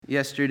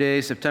yesterday,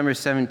 September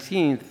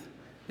 17th,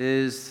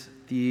 is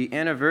the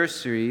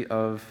anniversary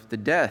of the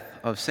death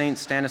of Saint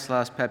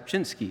Stanislaus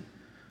Papczynski,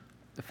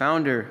 the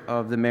founder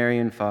of the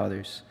Marian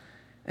Fathers.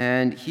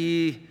 And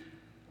he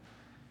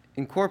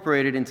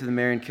incorporated into the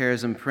Marian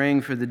charism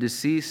praying for the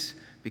deceased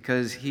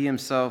because he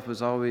himself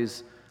was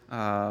always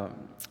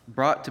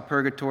brought to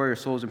purgatory, or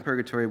souls in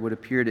purgatory would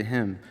appear to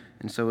him.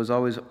 And so it was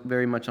always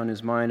very much on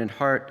his mind and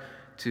heart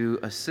to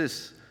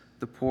assist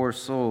the poor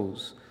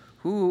souls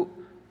who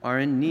are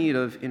in need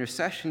of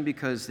intercession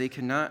because they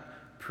cannot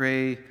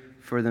pray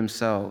for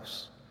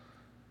themselves.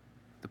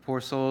 The poor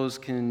souls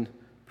can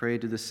pray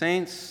to the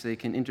saints, they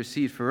can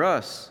intercede for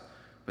us,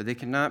 but they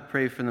cannot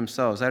pray for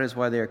themselves. That is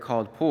why they are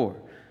called poor.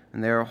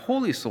 And they are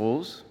holy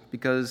souls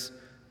because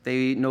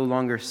they no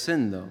longer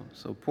sin, though.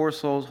 So poor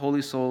souls,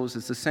 holy souls,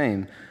 it's the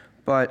same.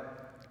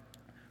 But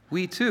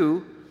we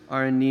too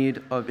are in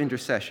need of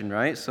intercession,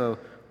 right? So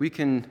we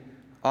can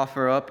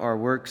offer up our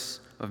works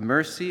of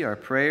mercy, our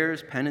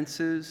prayers,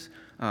 penances,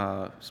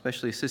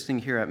 especially assisting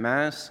here at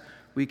Mass.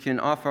 We can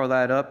offer all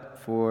that up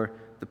for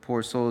the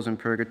poor souls in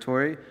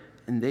purgatory,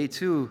 and they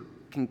too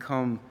can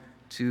come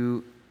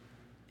to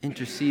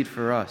intercede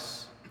for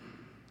us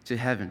to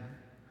heaven.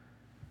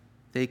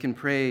 They can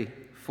pray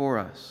for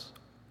us.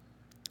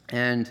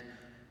 And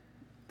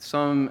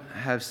some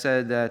have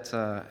said that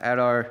at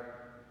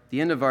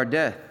the end of our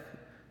death,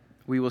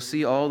 we will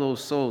see all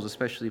those souls,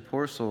 especially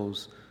poor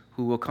souls,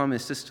 who will come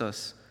assist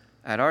us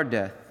at our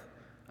death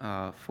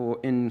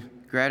in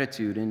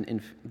gratitude,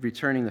 in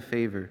returning the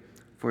favor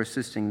for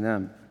assisting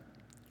them.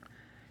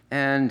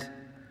 And,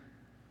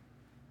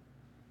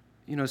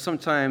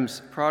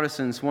 sometimes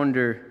Protestants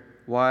wonder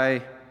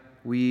why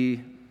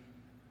we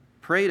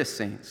pray to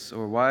saints,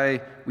 or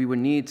why we would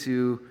need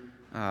to,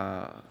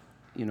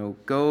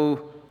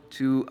 go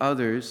to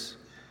others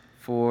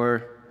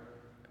for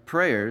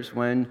prayers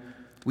when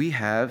we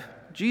have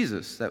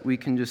Jesus that we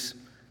can just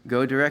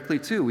go directly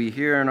to. We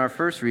hear in our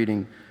first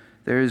reading,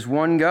 there is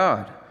one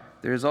God.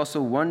 There is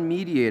also one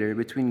mediator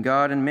between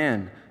God and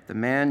man, the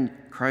man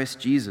Christ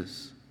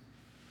Jesus,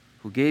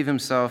 who gave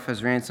himself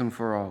as ransom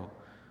for all.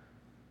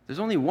 There's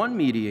only one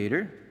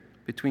mediator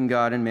between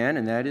God and man,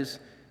 and that is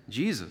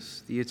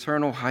Jesus, the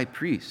eternal high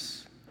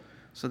priest.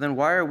 So then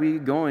why are we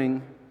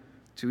going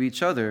to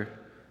each other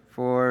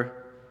for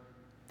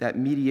that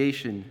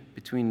mediation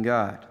between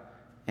God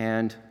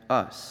and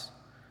us?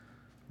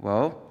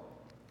 Well,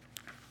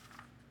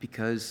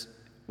 because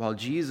while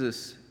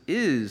Jesus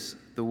is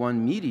the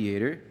one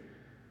mediator,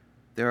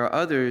 there are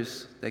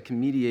others that can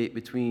mediate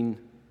between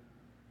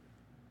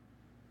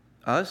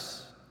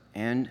us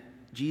and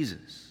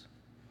Jesus.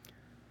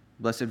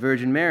 Blessed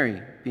Virgin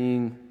Mary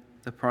being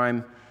the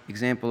prime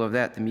example of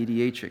that, the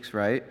mediatrix,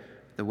 right?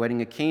 The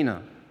wedding at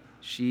Cana,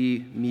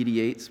 she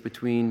mediates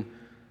between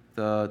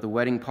the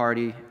wedding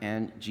party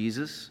and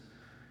Jesus.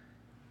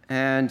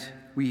 And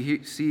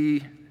we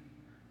see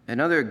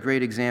another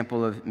great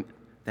example of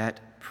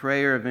that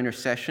prayer of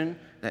intercession,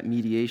 that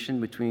mediation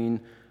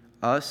between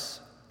us,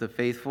 the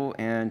faithful,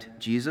 and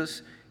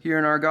Jesus, here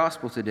in our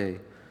gospel today.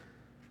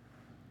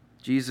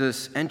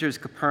 Jesus enters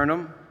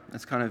Capernaum.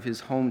 That's kind of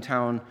his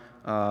hometown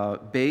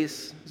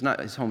base. It's not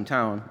his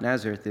hometown,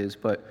 Nazareth is,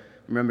 but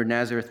remember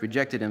Nazareth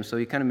rejected him, so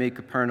he kind of made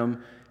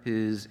Capernaum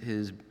his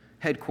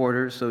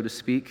headquarters, so to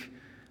speak.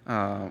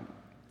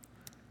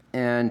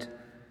 And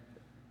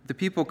the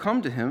people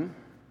come to him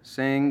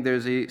saying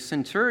there's a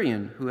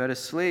centurion who had a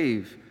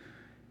slave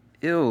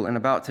ill and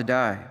about to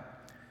die.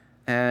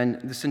 And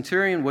the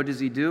centurion, what does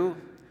he do?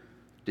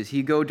 Does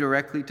he go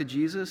directly to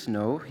Jesus?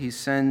 No, he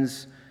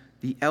sends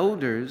the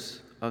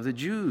elders of the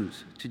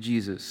Jews to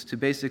Jesus to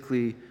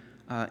basically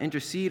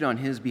intercede on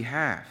his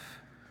behalf.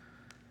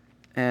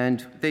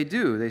 And they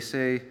do. They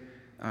say,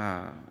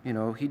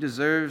 he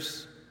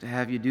deserves to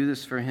have you do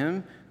this for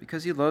him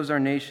because he loves our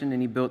nation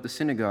and he built the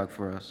synagogue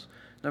for us.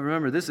 Now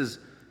remember, this is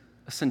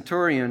a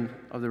centurion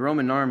of the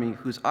Roman army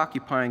who's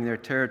occupying their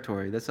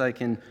territory. That's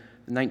like in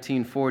the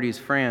 1940s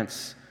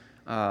France,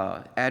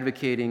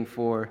 advocating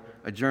for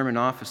a German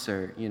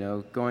officer,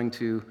 going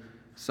to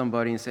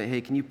somebody and say,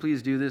 hey, can you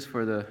please do this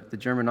for the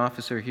German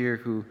officer here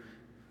who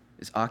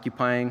is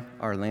occupying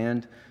our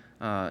land?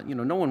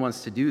 No one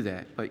wants to do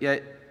that, but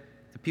yet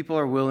the people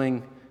are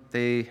willing.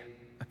 They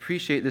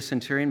appreciate the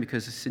centurion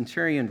because the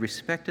centurion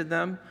respected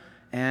them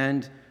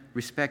and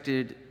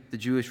respected the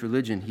Jewish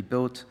religion. He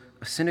built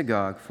a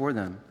synagogue for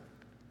them.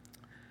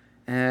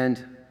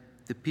 And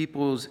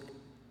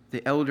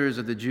the elders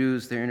of the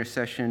Jews, their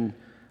intercession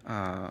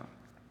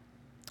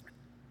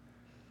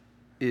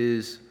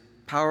is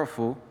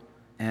powerful,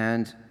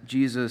 and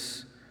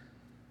Jesus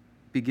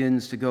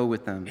begins to go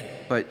with them.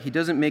 But he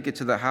doesn't make it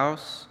to the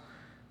house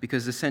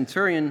because the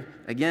centurion,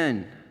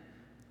 again,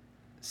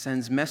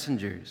 sends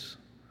messengers.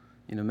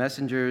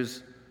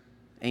 Messengers,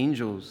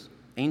 angels.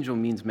 Angel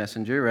means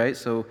messenger, right?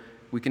 So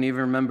we can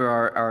even remember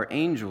our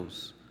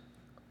angels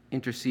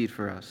intercede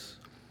for us.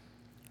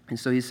 And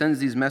so he sends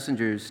these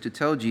messengers to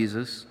tell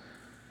Jesus,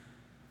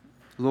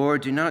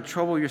 Lord, do not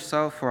trouble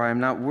yourself, for I am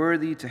not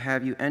worthy to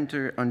have you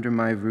enter under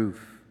my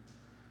roof.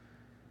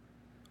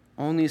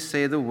 Only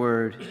say the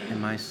word,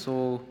 and my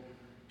soul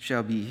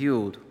shall be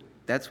healed.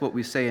 That's what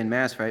we say in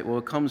Mass, right? Well,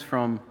 it comes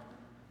from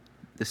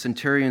the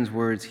centurion's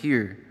words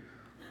here.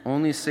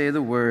 Only say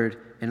the word,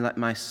 and let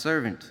my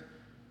servant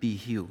be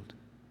healed.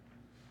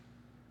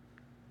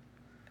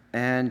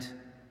 And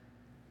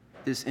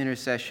this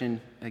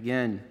intercession,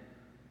 again,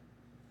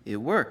 it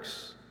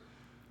works,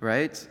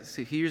 right?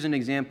 So here's an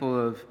example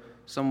of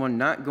someone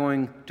not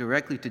going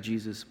directly to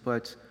Jesus,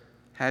 but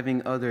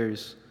having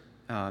others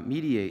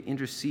mediate,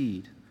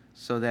 intercede,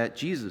 so that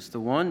Jesus, the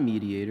one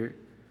mediator,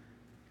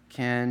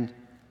 can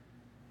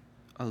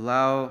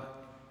allow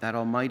that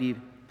almighty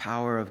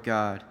power of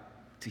God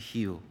to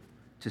heal,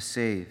 to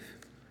save.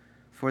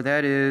 For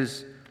that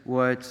is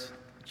what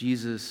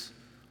Jesus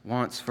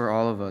wants for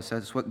all of us.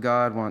 That's what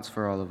God wants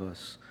for all of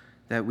us,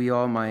 that we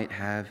all might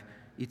have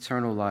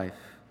eternal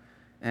life.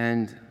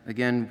 And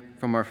again,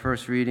 from our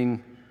first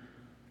reading,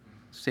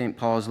 St.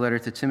 Paul's letter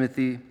to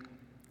Timothy,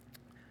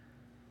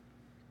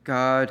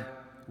 God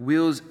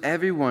wills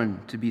everyone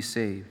to be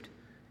saved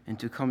and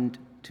to come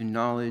to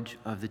knowledge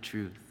of the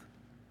truth.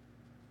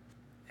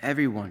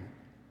 Everyone.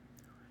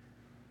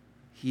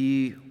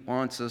 He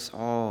wants us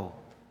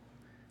all.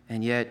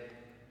 And yet,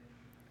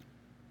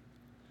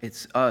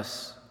 it's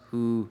us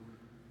who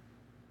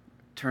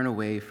turn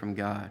away from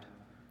God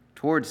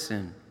towards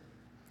sin.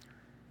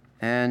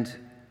 And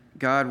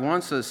God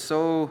wants us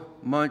so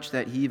much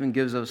that he even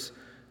gives us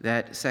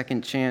that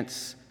second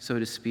chance, so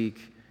to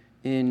speak,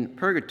 in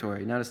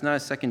purgatory. Now, it's not a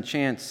second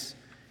chance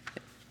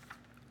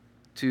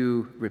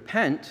to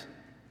repent.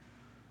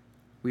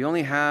 We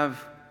only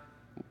have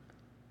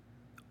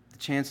the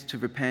chance to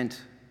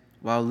repent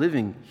while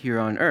living here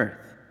on earth.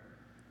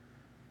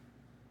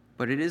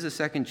 But it is a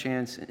second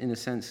chance, in a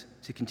sense,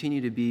 to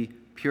continue to be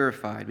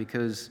purified,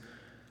 because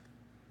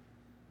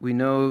we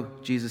know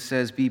Jesus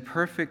says, be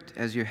perfect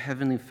as your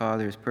heavenly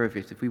Father is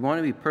perfect. If we want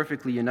to be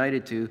perfectly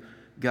united to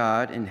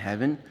God in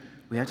heaven,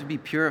 we have to be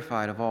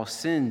purified of all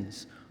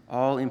sins,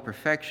 all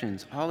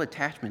imperfections, all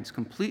attachments,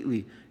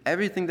 completely.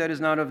 Everything that is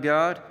not of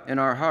God in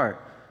our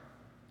heart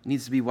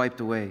needs to be wiped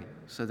away,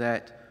 so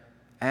that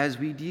as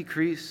we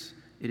decrease,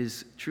 it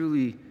is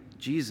truly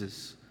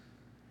Jesus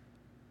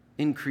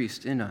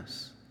increased in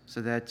us, so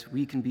that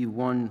we can be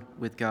one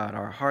with God.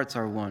 Our hearts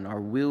are one.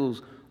 Our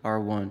wills are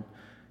one.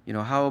 You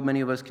know, how many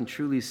of us can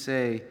truly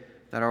say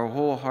that our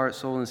whole heart,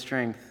 soul, and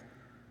strength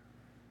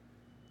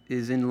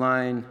is in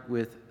line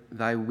with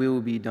thy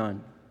will be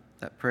done,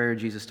 that prayer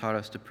Jesus taught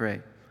us to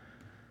pray?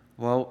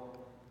 Well,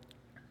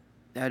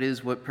 that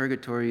is what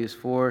purgatory is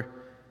for.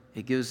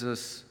 It gives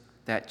us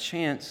that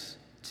chance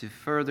to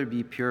further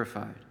be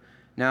purified.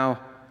 Now,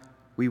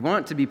 we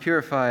want to be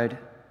purified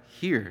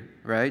here,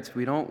 right?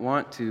 We don't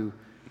want to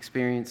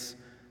experience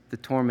the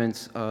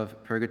torments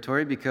of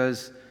purgatory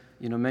because,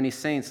 you know, many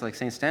saints, like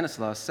St.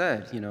 Stanislaus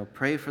said, you know,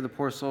 pray for the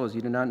poor souls.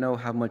 You do not know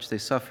how much they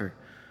suffer.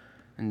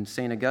 And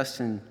St.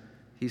 Augustine,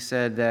 he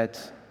said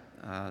that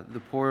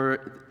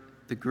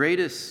the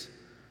greatest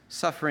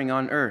suffering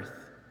on earth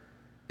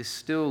is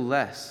still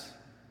less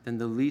than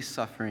the least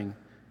suffering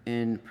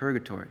in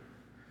purgatory.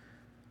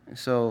 And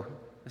so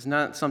it's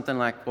not something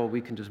like, well,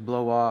 we can just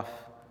blow off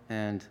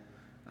and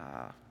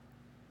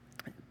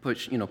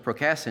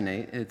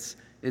procrastinate. It's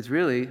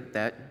really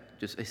that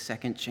just a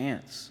second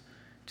chance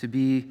to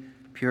be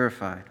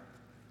purified.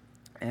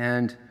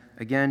 And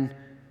again,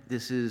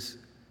 this is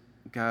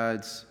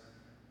God's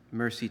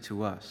mercy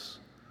to us,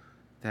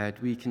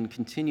 that we can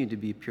continue to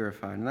be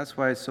purified. And that's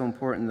why it's so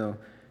important, though,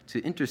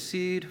 to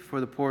intercede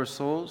for the poor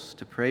souls,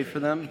 to pray for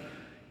them,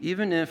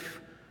 even if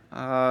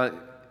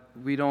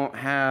we don't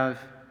have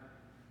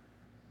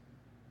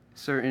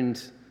certain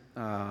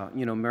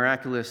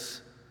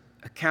miraculous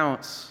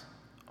accounts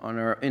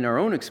in our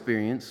own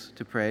experience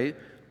to pray,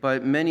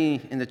 but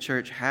many in the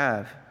church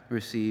have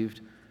received,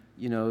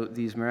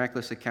 these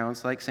miraculous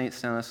accounts like St.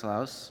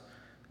 Stanislaus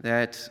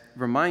that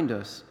remind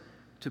us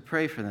to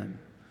pray for them.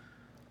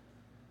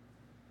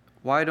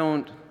 Why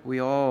don't we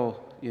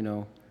all,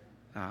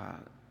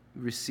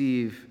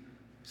 receive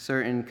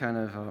certain kind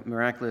of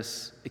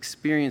miraculous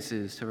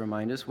experiences to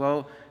remind us?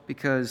 Well,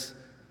 because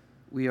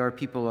we are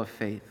people of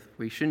faith.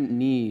 We shouldn't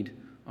need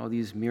all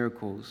these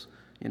miracles.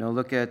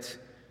 Look at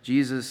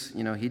Jesus.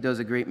 He does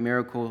a great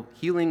miracle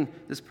healing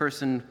this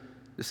person,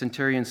 the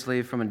centurion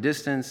slave, from a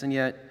distance, and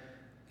yet,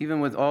 even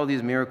with all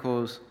these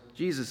miracles,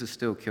 Jesus is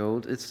still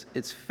killed.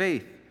 It's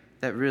faith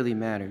that really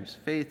matters.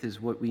 Faith is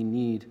what we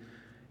need.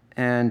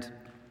 And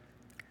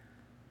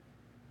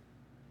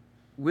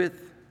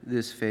with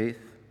this faith,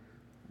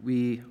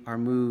 we are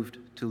moved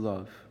to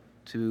love,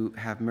 to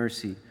have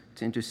mercy,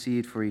 to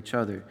intercede for each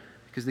other.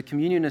 Because the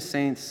communion of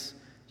saints,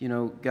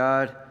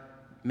 God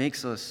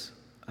makes us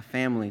a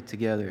family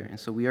together. And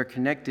so we are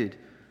connected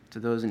to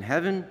those in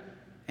heaven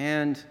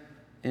and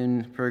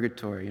in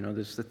purgatory.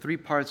 There's the three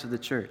parts of the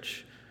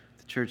church.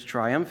 The church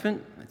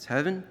triumphant, that's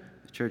heaven.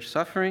 The church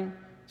suffering,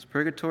 it's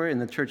purgatory.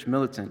 And the church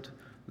militant,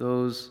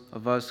 those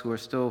of us who are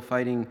still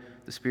fighting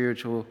the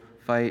spiritual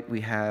fight we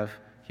have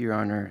here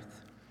on earth.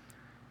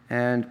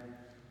 And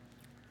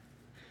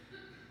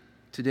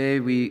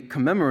today we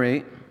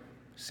commemorate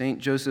Saint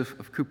Joseph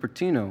of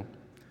Cupertino,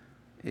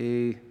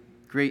 a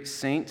great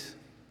saint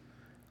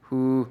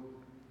who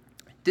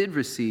did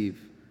receive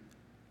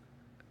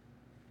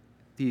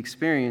the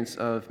experience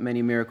of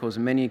many miracles,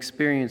 and many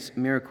experienced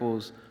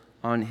miracles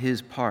on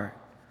his part.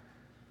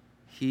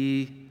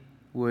 He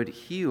would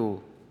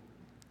heal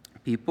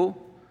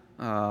people,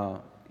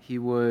 he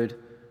would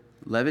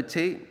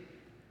levitate,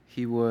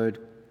 he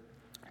would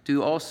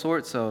do all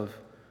sorts of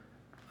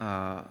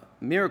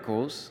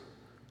miracles,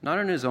 not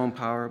in his own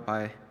power,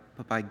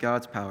 but by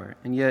God's power.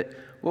 And yet,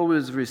 what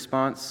was the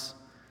response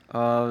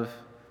of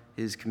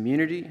his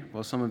community?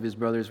 Well, some of his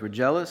brothers were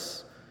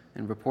jealous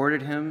and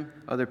reported him.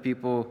 Other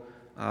people,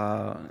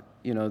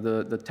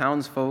 the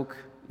townsfolk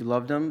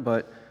loved him.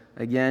 But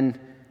again,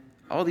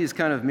 all these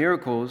kind of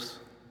miracles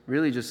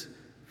really just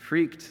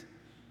freaked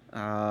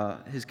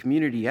his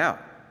community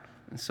out.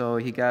 And so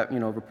he got,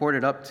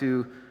 reported up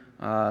to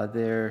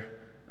their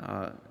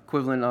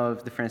equivalent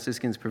of the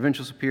Franciscans'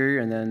 provincial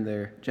superior, and then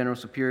their general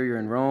superior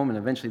in Rome, and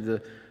eventually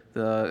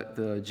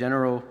the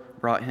general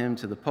brought him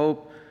to the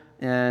Pope,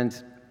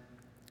 and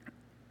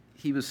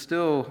he was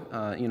still,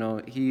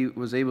 he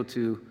was able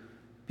to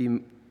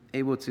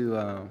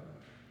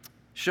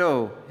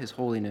show his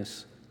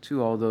holiness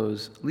to all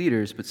those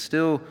leaders, but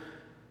still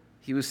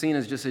he was seen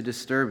as just a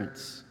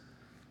disturbance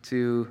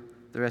to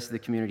the rest of the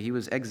community. He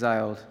was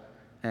exiled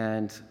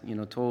and,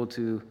 told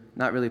to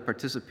not really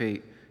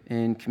participate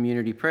in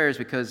community prayers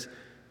because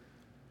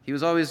he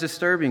was always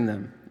disturbing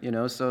them,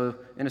 So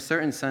in a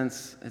certain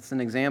sense, it's an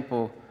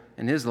example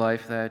in his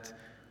life that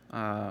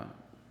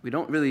we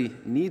don't really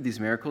need these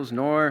miracles,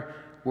 nor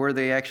were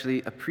they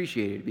actually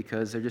appreciated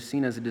because they're just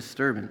seen as a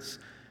disturbance.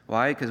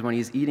 Why? Because when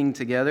he's eating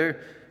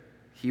together,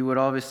 he would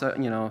all of a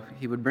sudden,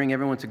 he would bring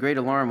everyone to great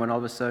alarm when all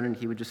of a sudden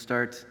he would just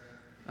start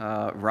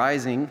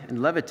rising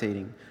and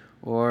levitating.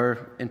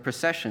 Or in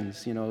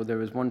processions, there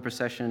was one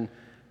procession,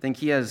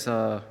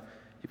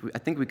 I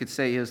think we could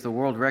say he has the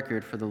world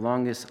record for the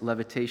longest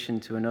levitation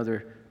to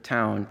another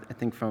town, I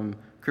think from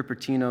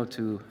Cupertino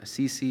to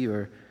Assisi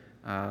or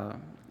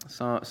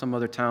some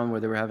other town where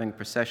they were having a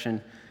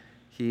procession.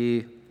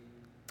 He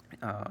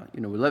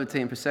would levitate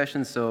in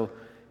procession, so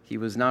he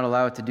was not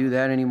allowed to do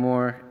that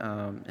anymore.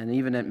 And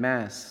even at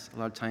Mass, a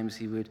lot of times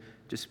he would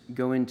just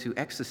go into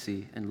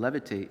ecstasy and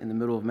levitate in the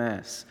middle of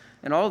Mass.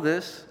 And all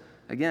this,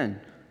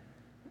 again,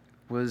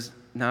 was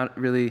not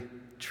really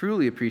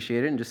truly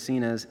appreciated and just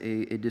seen as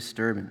a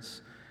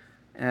disturbance.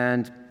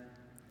 And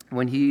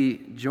when he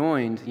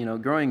joined,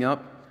 growing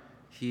up,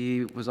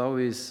 he was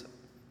always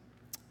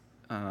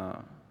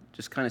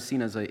just kind of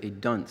seen as a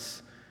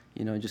dunce,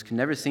 just could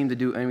never seem to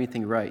do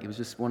anything right. He was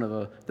just one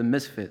of the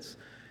misfits.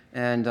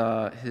 And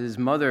his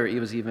mother,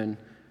 he was even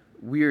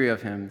weary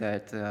of him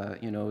that,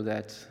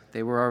 that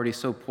they were already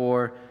so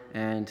poor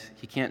and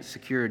he can't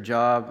secure a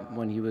job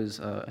when he was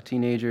a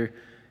teenager.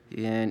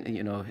 And,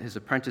 his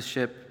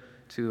apprenticeship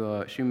to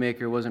a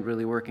shoemaker wasn't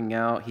really working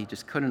out. He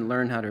just couldn't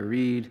learn how to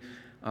read.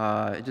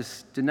 It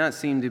just did not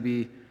seem to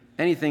be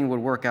anything would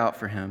work out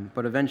for him.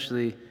 But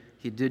eventually,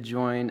 he did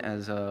join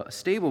as a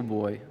stable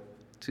boy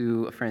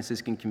to a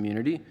Franciscan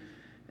community,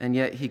 and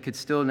yet he could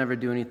still never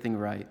do anything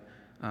right.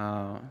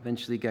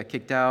 Eventually got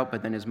kicked out,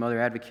 but then his mother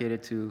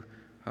advocated to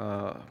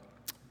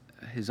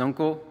his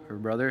uncle, her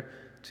brother,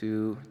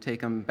 to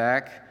take him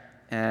back,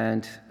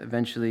 and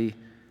eventually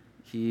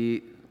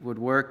he would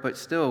work, but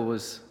still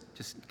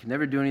could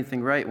never do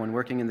anything right. When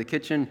working in the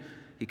kitchen,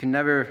 he could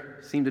never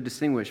seem to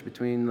distinguish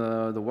between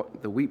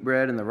the wheat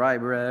bread and the rye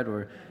bread,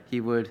 or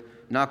he would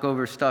knock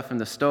over stuff in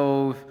the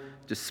stove,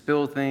 just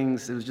spill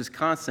things. It was just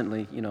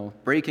constantly,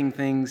 breaking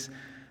things.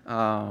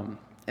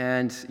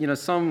 And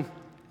some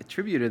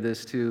attributed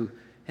this to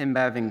him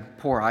having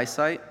poor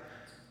eyesight,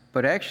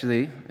 but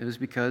actually it was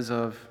because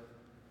of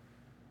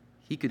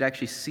he could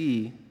actually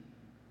see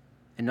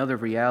another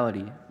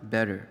reality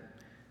better.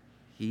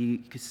 He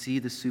could see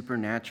the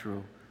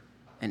supernatural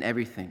in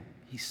everything.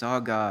 He saw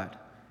God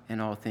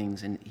in all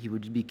things, and he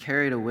would be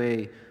carried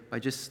away by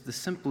just the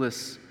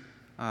simplest,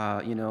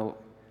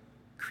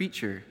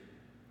 creature.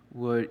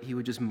 He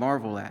would just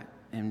marvel at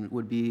and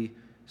would be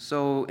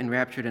so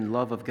enraptured in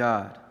love of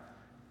God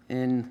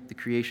in the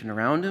creation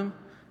around him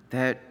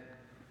that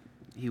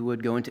he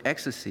would go into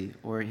ecstasy,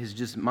 or his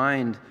just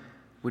mind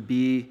would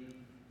be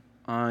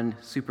on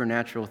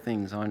supernatural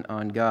things,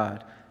 on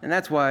God. And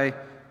that's why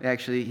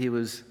actually he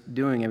was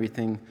doing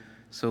everything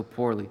so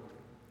poorly.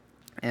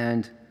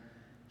 And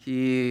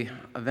he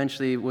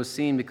eventually was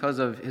seen because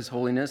of his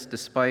holiness,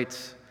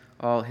 despite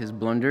all his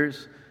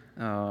blunders.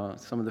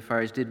 Some of the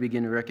friars did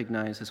begin to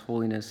recognize his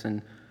holiness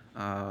and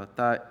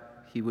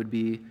thought he would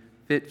be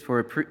fit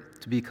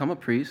to become a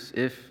priest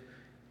if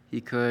he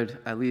could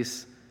at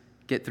least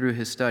get through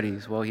his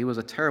studies. Well, he was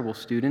a terrible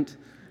student,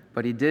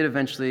 but he did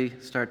eventually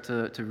start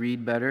to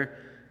read better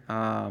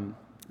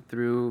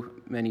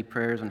through many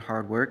prayers and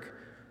hard work.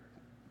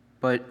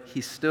 But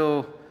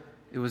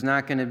it was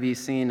not going to be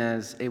seen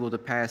as able to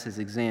pass his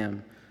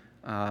exam.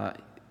 To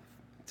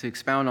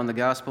expound on the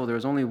gospel, there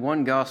was only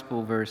one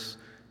gospel verse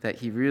that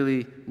he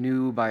really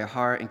knew by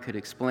heart and could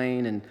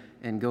explain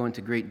and go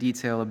into great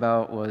detail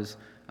about, was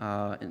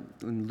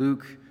In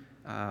Luke,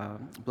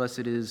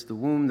 blessed is the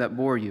womb that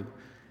bore you.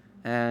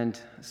 And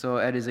so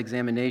at his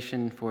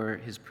examination for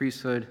his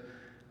priesthood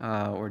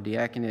or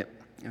diaconate,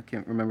 I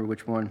can't remember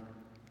which one,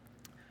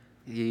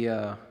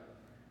 that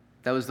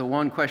was the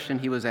one question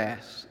he was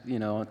asked,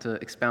 to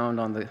expound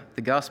on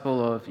the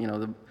gospel of,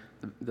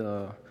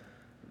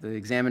 the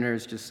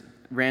examiners just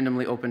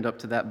randomly opened up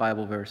to that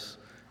Bible verse.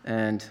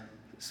 And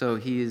so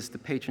he is the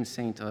patron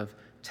saint of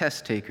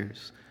test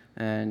takers.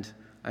 And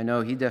I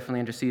know he definitely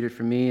interceded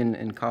for me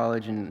in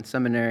college and in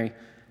seminary,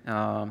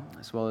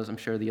 as well as I'm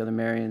sure the other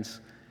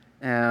Marians,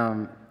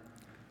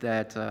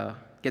 that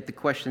get the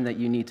question that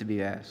you need to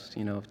be asked.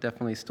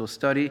 Definitely still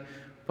study,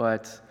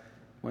 but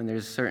when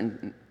there's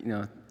certain,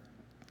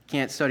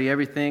 can't study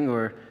everything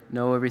or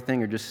know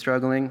everything or just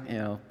struggling,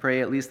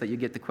 pray at least that you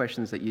get the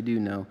questions that you do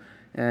know.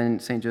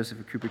 And St. Joseph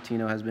of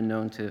Cupertino has been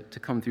known to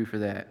come through for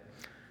that.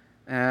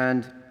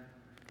 And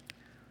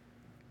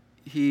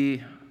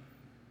he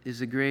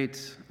is a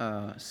great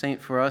saint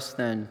for us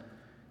then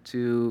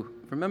to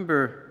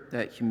remember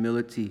that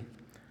humility.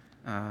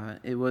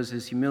 It was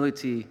his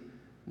humility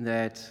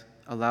that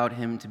allowed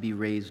him to be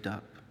raised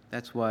up.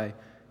 That's why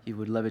he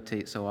would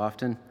levitate so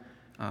often,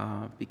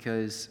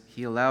 because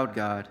he allowed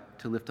God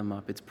to lift him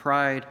up. It's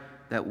pride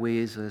that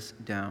weighs us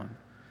down.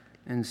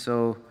 And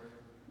so,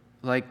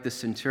 like the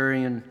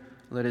centurion,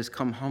 let us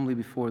come humbly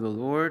before the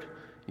Lord.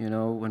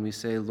 When we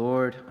say,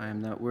 Lord, I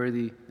am not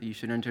worthy that you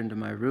should enter into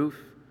my roof,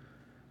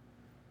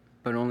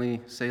 but only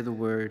say the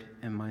word,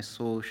 and my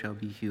soul shall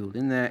be healed.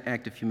 In that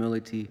act of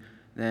humility,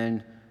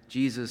 then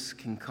Jesus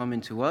can come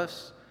into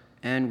us,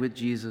 and with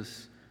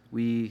Jesus,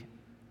 we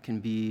can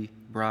be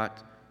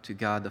brought to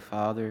God the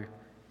Father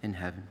in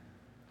heaven.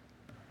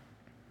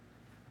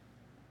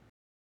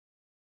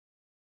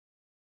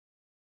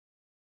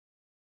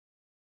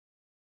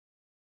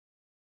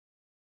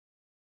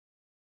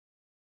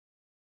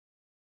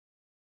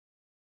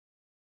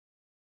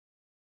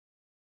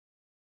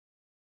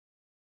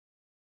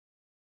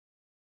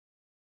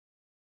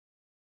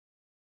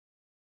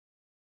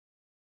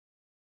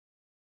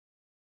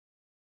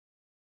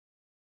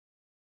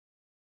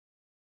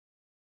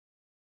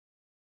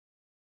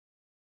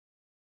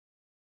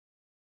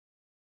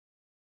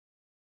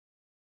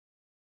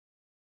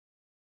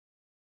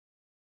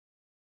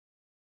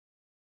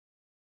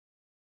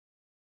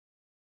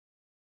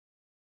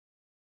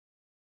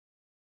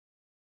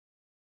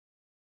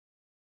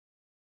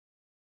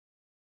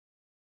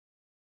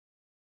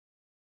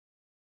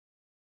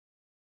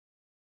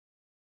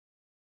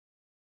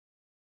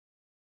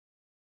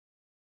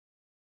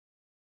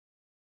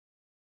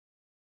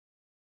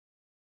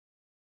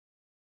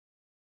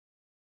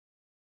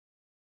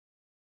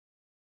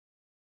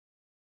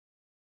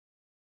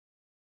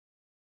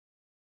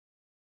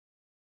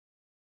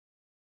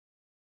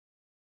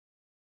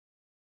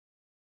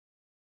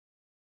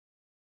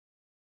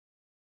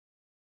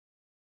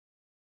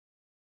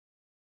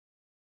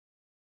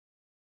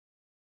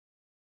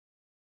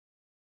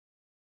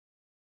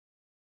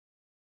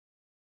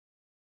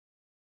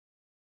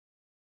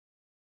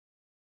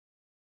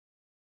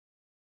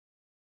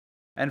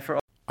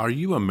 Are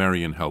you a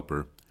Marian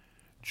helper?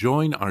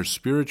 Join our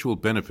Spiritual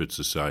Benefit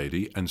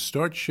Society and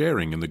start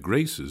sharing in the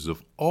graces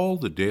of all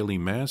the daily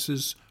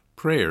masses,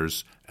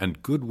 prayers,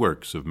 and good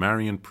works of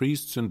Marian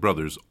priests and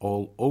brothers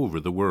all over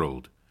the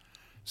world.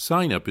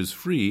 Sign up is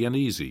free and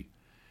easy.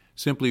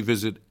 Simply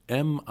visit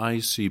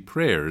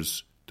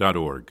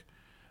micprayers.org.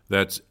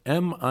 That's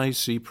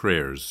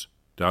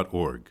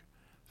micprayers.org.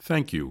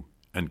 Thank you,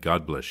 and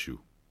God bless you.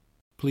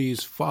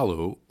 Please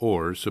follow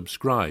or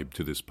subscribe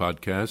to this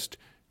podcast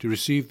to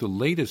receive the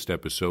latest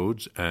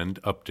episodes and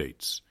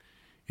updates.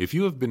 If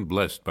you have been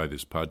blessed by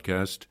this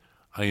podcast,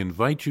 I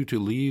invite you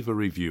to leave a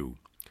review.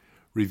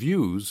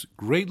 Reviews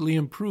greatly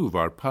improve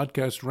our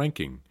podcast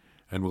ranking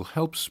and will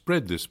help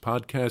spread this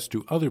podcast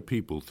to other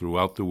people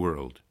throughout the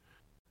world.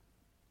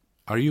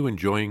 Are you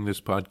enjoying this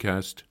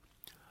podcast?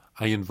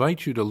 I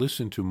invite you to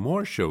listen to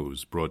more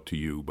shows brought to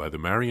you by the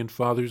Marian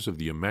Fathers of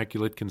the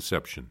Immaculate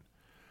Conception.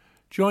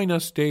 Join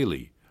us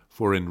daily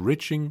for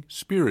enriching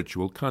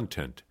spiritual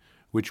content,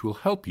 which will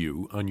help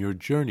you on your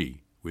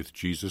journey with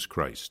Jesus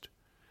Christ.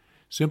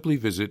 Simply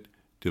visit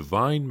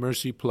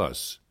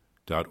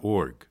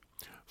DivineMercyPlus.org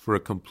for a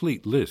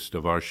complete list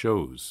of our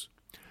shows.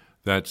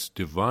 That's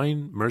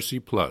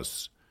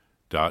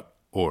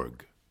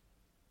DivineMercyPlus.org.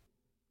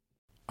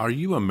 Are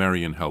you a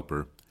Marian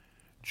helper?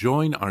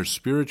 Join our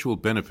Spiritual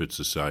Benefit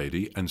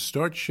Society and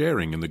start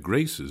sharing in the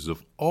graces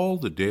of all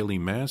the daily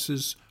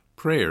masses,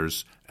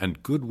 prayers,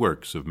 and good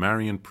works of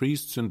Marian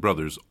priests and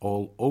brothers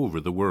all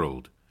over the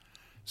world.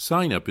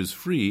 Sign up is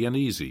free and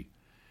easy.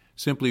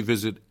 Simply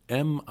visit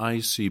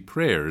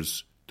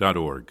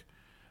micprayers.org.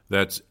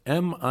 That's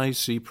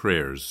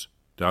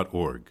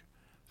micprayers.org.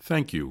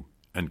 Thank you,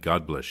 and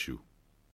God bless you.